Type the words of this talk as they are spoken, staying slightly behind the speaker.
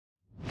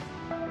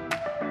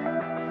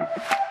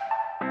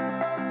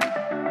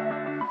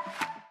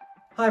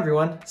Hi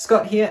everyone,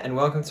 Scott here and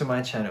welcome to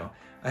my channel.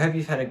 I hope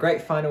you've had a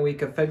great final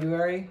week of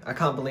February. I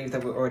can't believe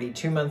that we're already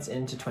 2 months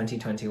into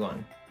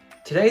 2021.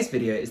 Today's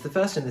video is the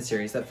first in the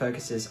series that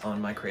focuses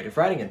on my creative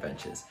writing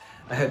adventures.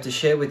 I hope to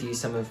share with you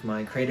some of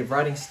my creative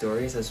writing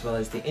stories as well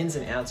as the ins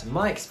and outs of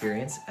my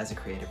experience as a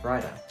creative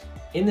writer.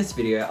 In this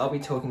video, I'll be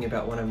talking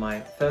about one of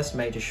my first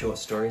major short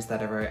stories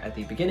that I wrote at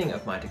the beginning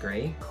of my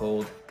degree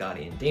called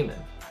Guardian Demon.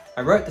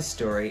 I wrote the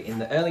story in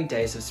the early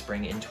days of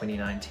spring in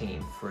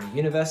 2019 for a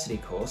university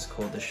course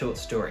called The Short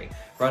Story,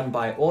 run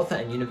by author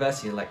and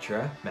university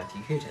lecturer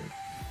Matthew Hooton.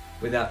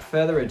 Without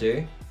further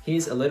ado,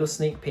 here's a little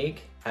sneak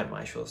peek at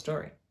my short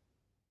story.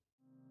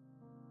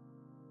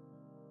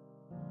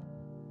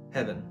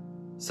 Heaven.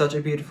 Such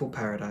a beautiful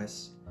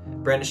paradise.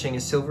 Brandishing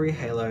a silvery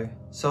halo,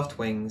 soft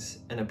wings,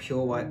 and a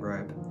pure white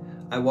robe,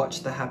 I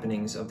watched the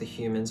happenings of the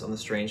humans on the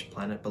strange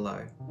planet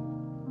below.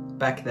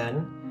 Back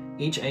then,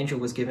 each angel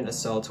was given a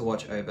soul to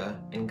watch over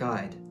and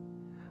guide.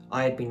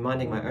 I had been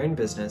minding my own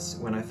business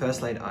when I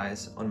first laid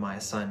eyes on my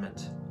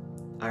assignment.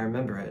 I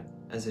remember it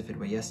as if it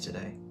were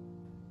yesterday.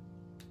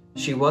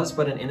 She was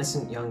but an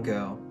innocent young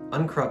girl,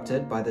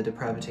 uncorrupted by the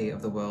depravity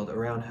of the world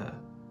around her.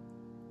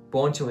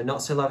 Born to a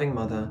not-so-loving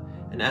mother,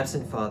 an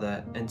absent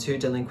father, and 2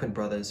 delinquent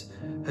brothers,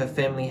 her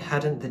family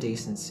hadn't the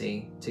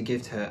decency to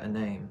give her a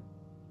name.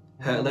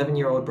 Her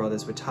 11-year-old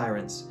brothers were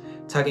tyrants,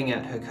 tugging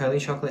at her curly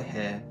chocolate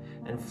hair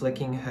and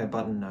flicking her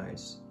button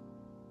nose.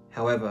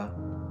 However,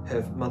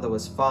 her mother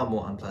was far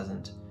more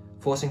unpleasant,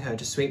 forcing her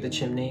to sweep the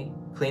chimney,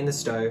 clean the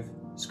stove,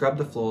 scrub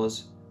the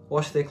floors,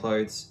 wash their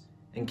clothes,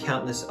 and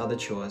countless other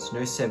chores no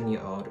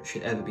 7-year-old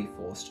should ever be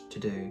forced to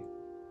do.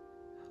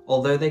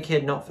 Although they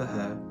cared not for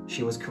her,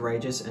 she was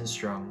courageous and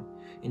strong,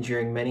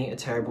 enduring many a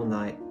terrible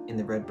night in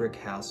the red brick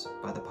house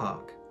by the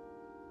park.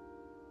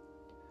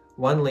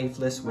 One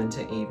leafless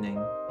winter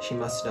evening, she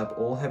mustered up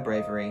all her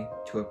bravery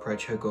to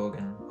approach her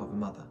Gorgon of a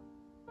mother.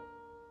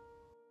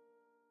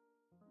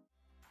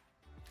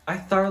 I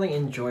thoroughly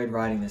enjoyed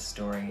writing this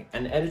story,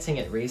 and editing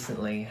it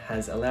recently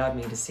has allowed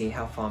me to see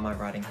how far my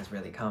writing has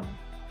really come.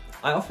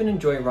 I often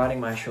enjoy writing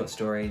my short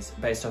stories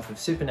based off of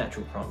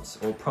supernatural prompts,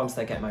 or prompts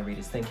that get my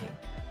readers thinking.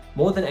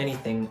 More than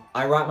anything,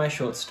 I write my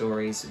short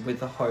stories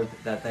with the hope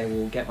that they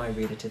will get my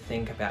reader to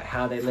think about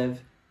how they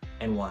live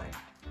and why.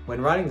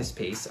 When writing this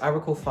piece, I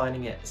recall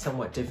finding it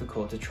somewhat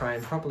difficult to try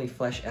and properly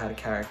flesh out a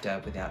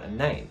character without a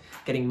name,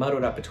 getting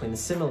muddled up between the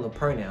similar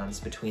pronouns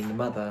between the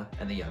mother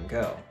and the young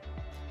girl.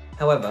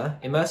 However,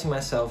 immersing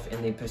myself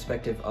in the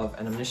perspective of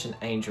an omniscient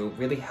angel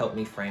really helped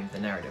me frame the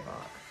narrative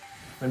arc.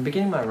 When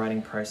beginning my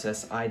writing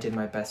process, I did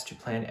my best to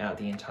plan out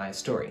the entire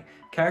story,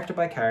 character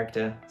by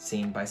character,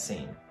 scene by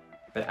scene.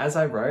 But as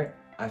I wrote,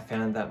 I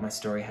found that my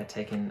story had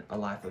taken a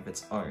life of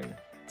its own,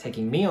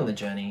 taking me on the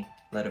journey,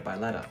 letter by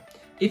letter.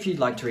 If you'd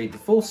like to read the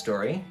full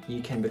story,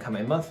 you can become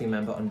a monthly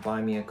member on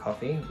Buy Me a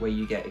Coffee, where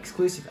you get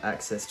exclusive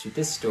access to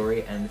this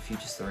story and the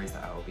future stories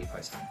that I will be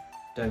posting.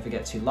 Don't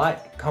forget to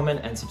like,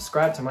 comment, and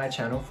subscribe to my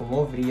channel for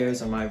more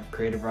videos on my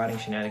creative writing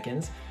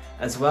shenanigans,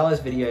 as well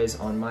as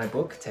videos on my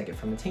book, Take It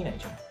From a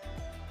Teenager.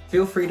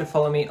 Feel free to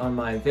follow me on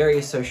my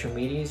various social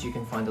medias. You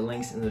can find the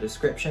links in the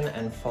description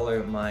and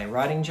follow my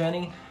writing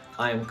journey.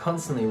 I am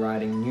constantly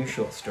writing new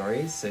short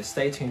stories, so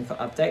stay tuned for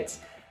updates.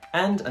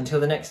 And until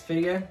the next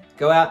video,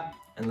 go out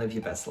and live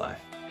your best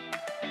life.